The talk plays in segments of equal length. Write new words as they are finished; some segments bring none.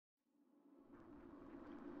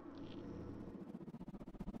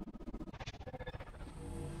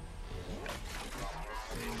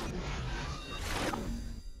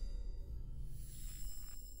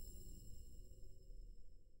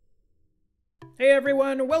Hey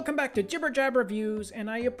everyone, welcome back to Jibber Jab Reviews, and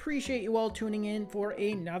I appreciate you all tuning in for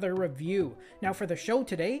another review. Now for the show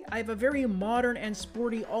today, I have a very modern and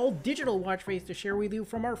sporty all-digital watch face to share with you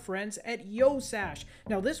from our friends at Yosash.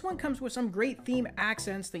 Now this one comes with some great theme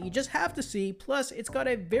accents that you just have to see, plus it's got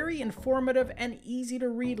a very informative and easy to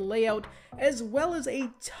read layout, as well as a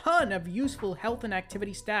ton of useful health and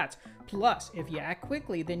activity stats. Plus, if you act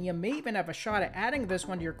quickly, then you may even have a shot at adding this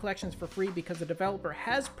one to your collections for free because the developer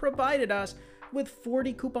has provided us with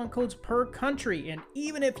 40 coupon codes per country. And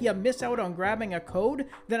even if you miss out on grabbing a code,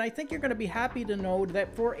 then I think you're going to be happy to know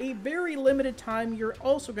that for a very limited time, you're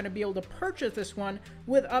also going to be able to purchase this one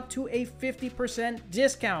with up to a 50%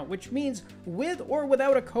 discount, which means with or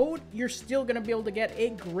without a code, you're still going to be able to get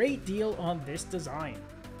a great deal on this design.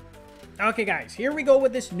 Okay guys, here we go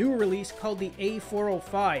with this new release called the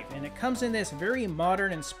A405, and it comes in this very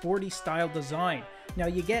modern and sporty style design. Now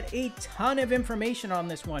you get a ton of information on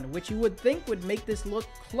this one, which you would think would make this look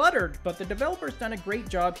cluttered, but the developer's done a great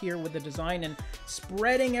job here with the design and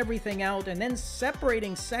spreading everything out and then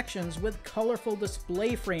separating sections with colorful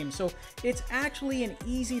display frames, so it's actually an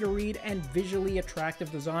easy to read and visually attractive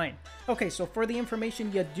design. Okay, so for the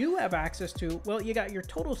information you do have access to, well, you got your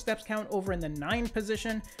total steps count over in the 9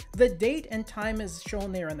 position, the date and time is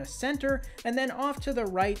shown there in the center, and then off to the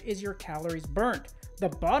right is your calories burnt. The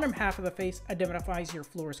bottom half of the face identifies your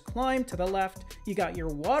floors climbed. To the left, you got your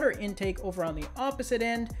water intake over on the opposite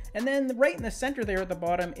end, and then right in the center there at the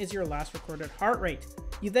bottom is your last recorded heart rate.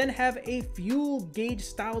 You then have a fuel gauge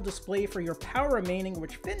style display for your power remaining,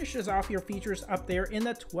 which finishes off your features up there in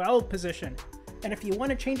the 12 position. And if you want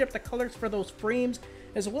to change up the colors for those frames,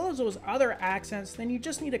 as well as those other accents, then you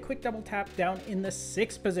just need a quick double tap down in the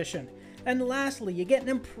 6th position. And lastly, you get an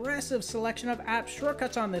impressive selection of app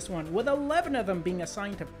shortcuts on this one, with 11 of them being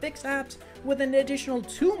assigned to fixed apps, with an additional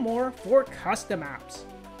 2 more for custom apps.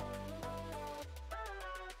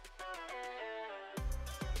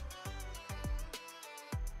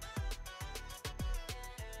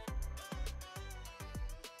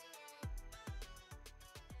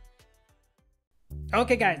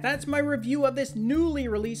 Okay guys, that's my review of this newly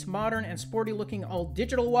released modern and sporty looking all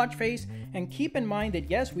digital watch face, and keep in mind that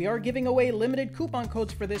yes, we are giving away limited coupon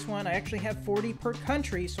codes for this one. I actually have 40 per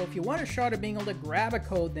country, so if you want a shot at being able to grab a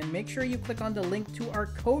code, then make sure you click on the link to our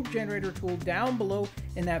code generator tool down below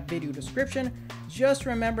in that video description. Just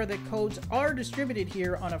remember that codes are distributed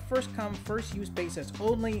here on a first come first use basis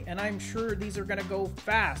only, and I'm sure these are going to go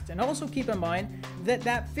fast. And also keep in mind that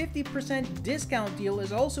that 50% discount deal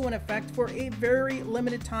is also in effect for a very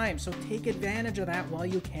limited time, so take advantage of that while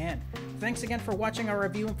you can. Thanks again for watching our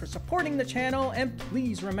review and for supporting the channel, and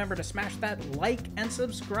please remember to smash that like and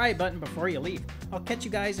subscribe button before you leave. I'll catch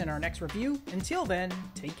you guys in our next review. Until then,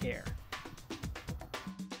 take care.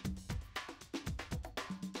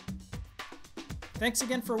 Thanks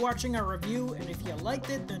again for watching our review, and if you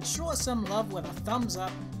liked it, then show us some love with a thumbs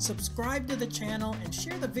up, subscribe to the channel, and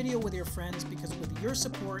share the video with your friends, because with your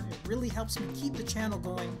support, it really helps me keep the channel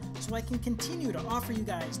going so I can continue to offer you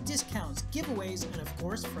guys discounts, giveaways, and of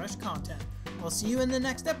course, fresh content. I'll see you in the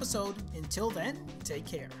next episode. Until then, take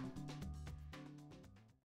care.